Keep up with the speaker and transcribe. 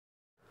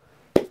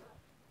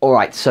All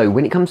right, so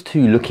when it comes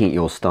to looking at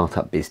your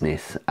startup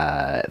business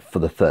for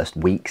the first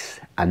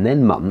weeks and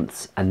then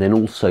months, and then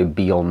also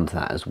beyond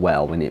that as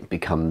well, when it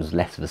becomes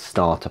less of a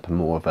startup and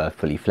more of a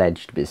fully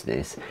fledged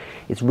business,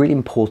 it's really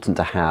important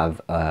to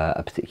have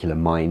a particular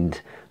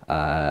mind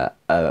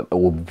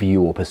or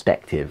view or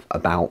perspective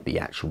about the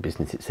actual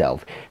business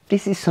itself.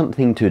 This is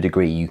something to a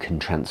degree you can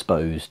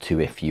transpose to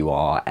if you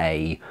are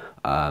a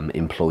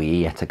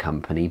employee at a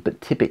company,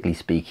 but typically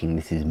speaking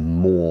this is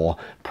more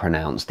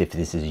pronounced if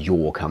this is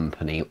your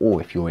company or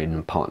if you're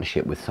in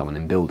partnership with someone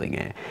in building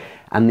it.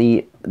 And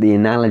the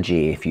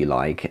analogy, if you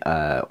like,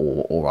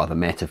 or rather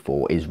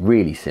metaphor, is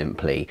really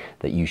simply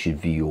that you should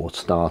view your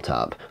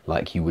startup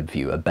like you would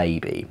view a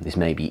baby. This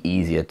may be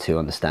easier to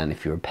understand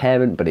if you're a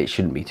parent, but it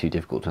shouldn't be too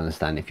difficult to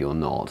understand if you're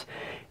not.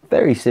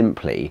 Very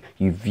simply,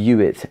 you view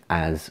it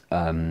as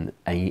an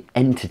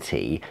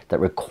entity that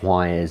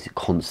requires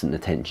constant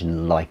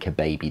attention like a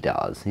baby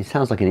does. It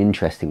sounds like an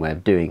interesting way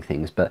of doing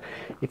things, but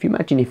if you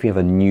imagine if you have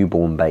a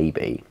newborn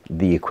baby,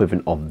 the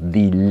equivalent of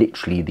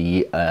literally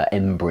the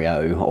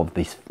embryo of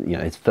this,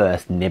 its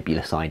first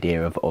nebulous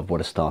idea of what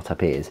a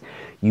startup is,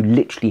 you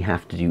literally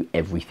have to do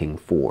everything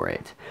for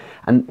it.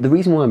 And the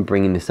reason why I'm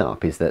bringing this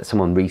up is that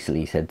someone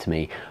recently said to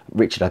me,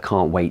 Richard, I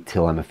can't wait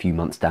till I'm a few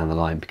months down the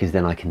line because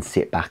then I can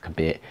sit back a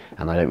bit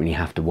and I don't really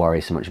have to worry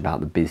so much about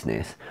the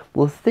business.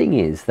 Well, the thing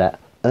is that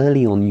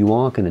early on you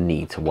are going to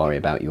need to worry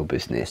about your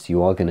business.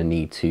 You are going to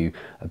need to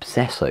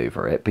obsess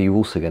over it, but you're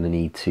also going to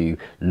need to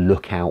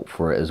look out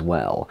for it as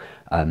well.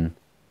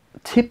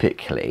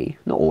 Typically,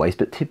 not always,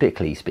 but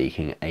typically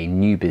speaking, a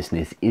new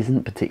business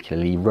isn't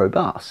particularly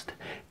robust.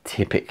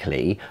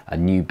 Typically, a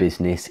new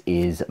business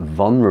is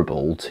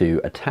vulnerable to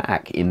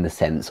attack in the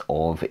sense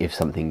of if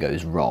something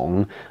goes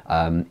wrong,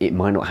 it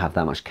might not have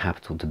that much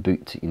capital to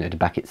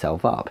back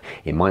itself up.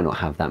 It might not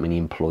have that many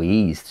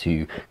employees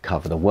to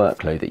cover the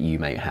workload that you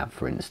may have,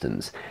 for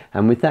instance.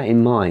 And with that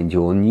in mind,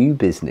 your new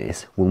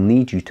business will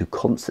need you to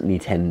constantly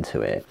tend to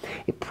it.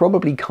 It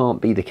probably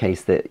can't be the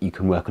case that you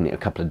can work on it a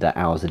couple of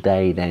hours a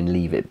day, then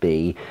leave it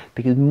be,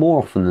 because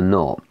more often than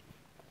not,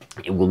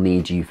 it will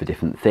need you for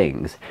different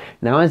things.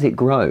 Now, as it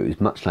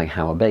grows, much like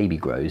how a baby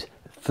grows,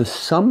 for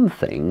some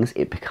things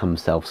it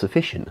becomes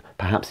self-sufficient.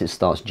 Perhaps it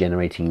starts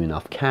generating you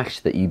enough cash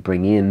that you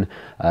bring in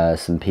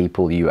some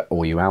people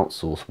or you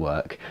outsource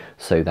work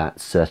so that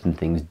certain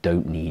things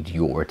don't need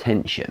your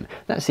attention.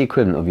 That's the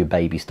equivalent of your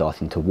baby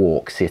starting to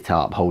walk, sit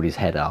up, hold his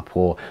head up,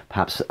 or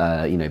perhaps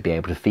be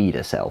able to feed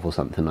herself or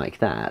something like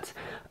that.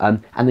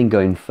 And then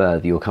going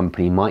further, your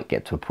company might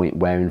get to a point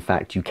where in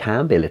fact you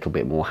can be a little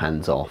bit more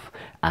hands-off,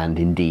 and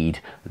indeed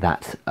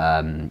that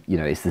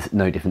it's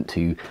no different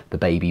to the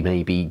baby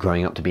maybe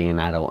growing up to being an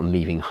adult and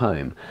leaving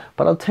home.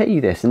 But I'll tell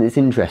you this, and it's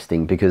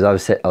interesting because I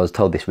was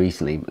told this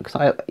recently,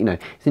 because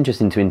it's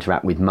interesting to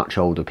interact with much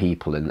older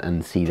people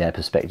and see their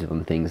perspective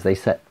on things. They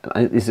say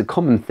it's a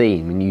common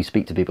theme when you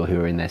speak to people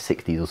who are in their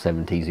 60s or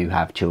 70s who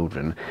have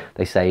children.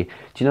 They say,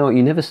 do you know what,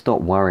 you never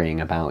stop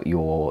worrying about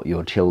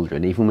your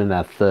children, even when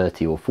they're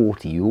 30 or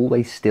 40. You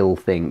always still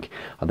think,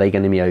 are they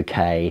going to be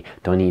okay?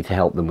 Do I need to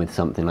help them with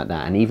something like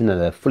that? And even though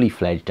they're fully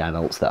fledged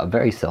adults that are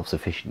very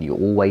self-sufficient, you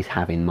always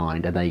have in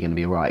mind, are they going to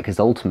be right? Because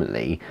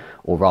ultimately,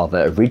 or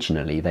rather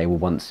originally, they were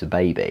once a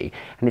baby.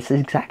 And it's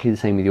exactly the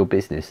same with your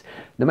business.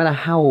 No matter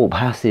how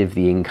passive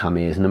the income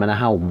is, no matter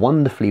how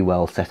wonderfully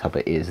well set up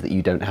it is that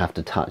you don't have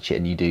to touch it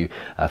and you do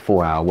a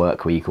 4-hour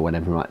work week or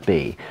whatever it might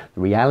be,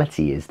 the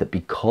reality is that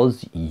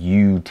because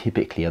you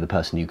typically are the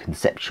person who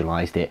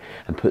conceptualized it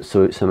and put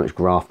so much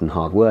graft and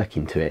hard work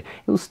into it,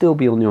 it will still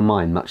be on your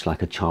mind much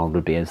like a child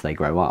would be as they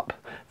grow up.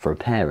 For a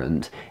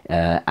parent,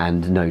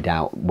 and no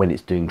doubt when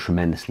it's doing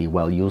tremendously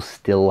well, you'll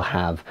still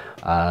have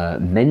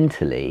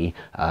mentally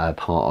part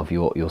of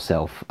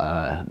yourself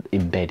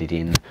embedded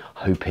in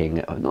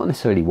hoping, not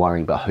necessarily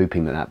worrying, but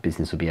hoping that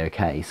business will be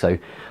okay. So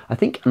I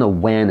think an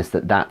awareness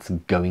that that's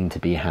going to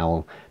be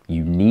how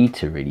you need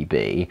to really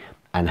be,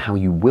 and how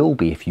you will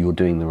be if you're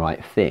doing the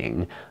right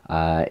thing,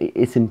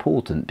 it's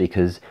important,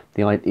 because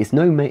it's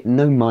no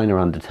minor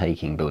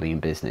undertaking building a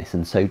business,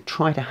 and so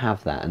try to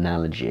have that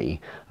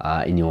analogy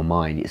in your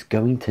mind. It's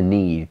going to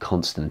need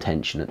constant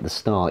attention at the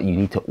start. You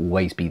need to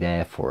always be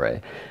there for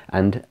it,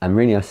 and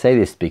really I say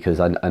this because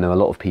I know a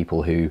lot of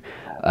people who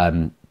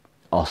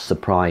are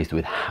surprised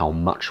with how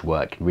much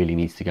work really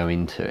needs to go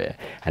into it.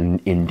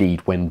 And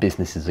indeed, when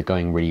businesses are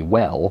going really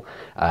well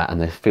and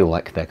they feel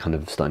like they're kind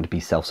of starting to be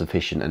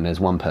self-sufficient, and as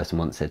one person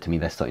once said to me,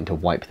 they're starting to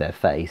wipe their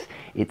face,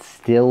 it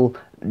still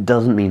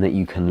doesn't mean that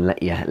you can let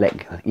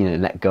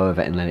go of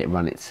it and let it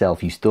run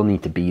itself. You still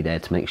need to be there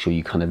to make sure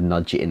you kind of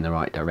nudge it in the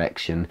right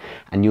direction,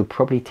 and you're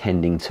probably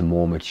tending to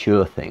more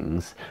mature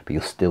things, but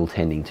you're still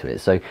tending to it.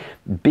 So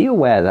be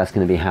aware that's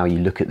going to be how you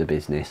look at the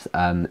business,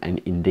 and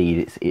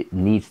indeed it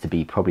needs to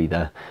be probably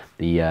the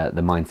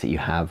mindset you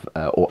have,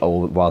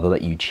 or rather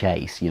that you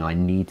chase. I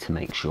need to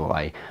make sure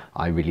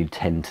I really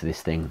tend to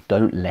this thing.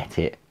 Don't let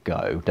it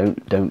go.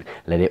 Don't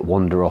let it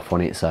wander off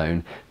on its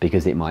own,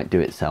 because it might do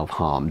itself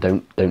harm.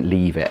 Don't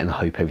leave it and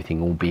hope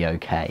everything will be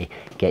okay.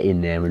 Get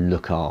in there and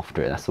look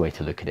after it. That's the way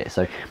to look at it.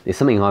 So it's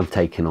something I've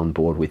taken on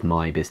board with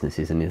my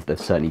businesses, and they've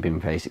certainly been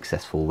very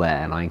successful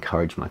there, and I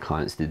encourage my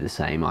clients to do the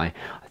same. I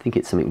think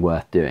it's something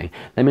worth doing.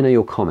 Let me know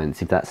your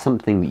comments if that's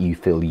something that you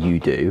feel you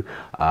do,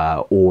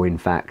 or in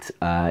fact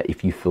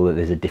if you feel that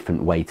there's a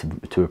different way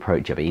to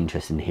approach it. I'd be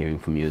interested in hearing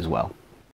from you as well.